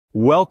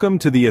Welcome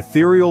to the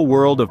ethereal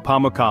world of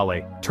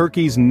Pamukkale,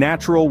 Turkey's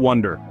natural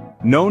wonder.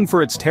 Known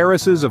for its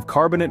terraces of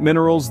carbonate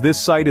minerals, this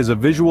site is a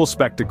visual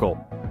spectacle.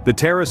 The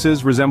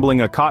terraces, resembling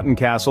a cotton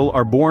castle,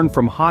 are born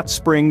from hot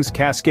springs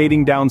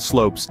cascading down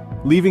slopes,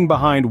 leaving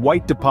behind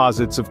white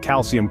deposits of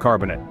calcium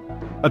carbonate.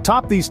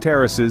 Atop these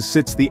terraces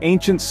sits the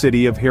ancient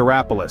city of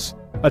Hierapolis,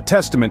 a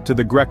testament to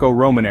the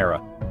Greco-Roman era.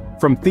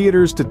 From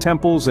theaters to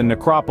temples and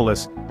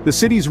necropolis, the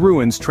city's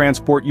ruins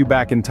transport you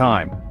back in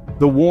time.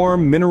 The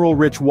warm,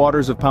 mineral-rich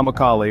waters of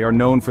Pamukkale are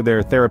known for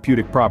their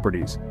therapeutic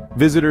properties.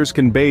 Visitors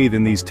can bathe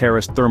in these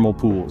terraced thermal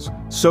pools,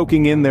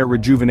 soaking in their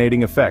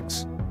rejuvenating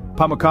effects.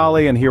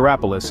 Pamukkale and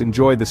Hierapolis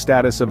enjoy the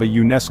status of a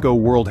UNESCO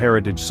World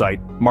Heritage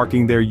Site,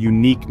 marking their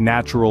unique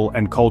natural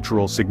and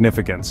cultural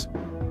significance.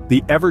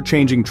 The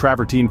ever-changing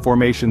travertine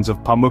formations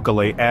of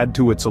Pamukkale add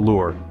to its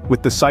allure,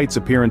 with the site's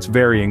appearance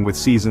varying with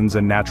seasons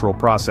and natural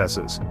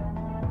processes.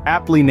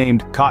 Aptly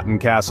named Cotton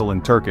Castle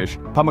in Turkish,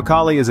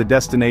 Pamukkale is a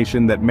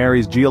destination that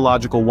marries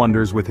geological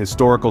wonders with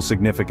historical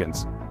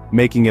significance,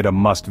 making it a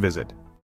must-visit.